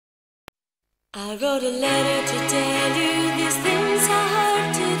I wrote a letter to tell you these things are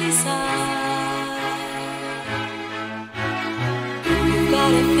hard to decide. You've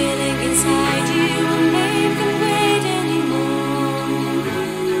got a feeling inside you won't make them wait anymore.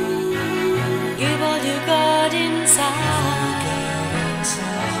 Give all you got inside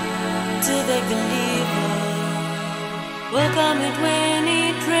to the believer. Welcome it when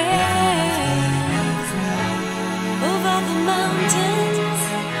it rains over the mountains.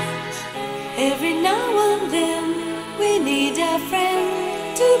 Every now and then we need a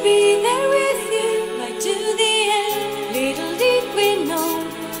friend to be there with you right to the end. Little did we know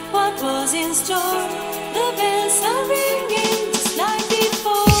what was in store. The bells are ringing.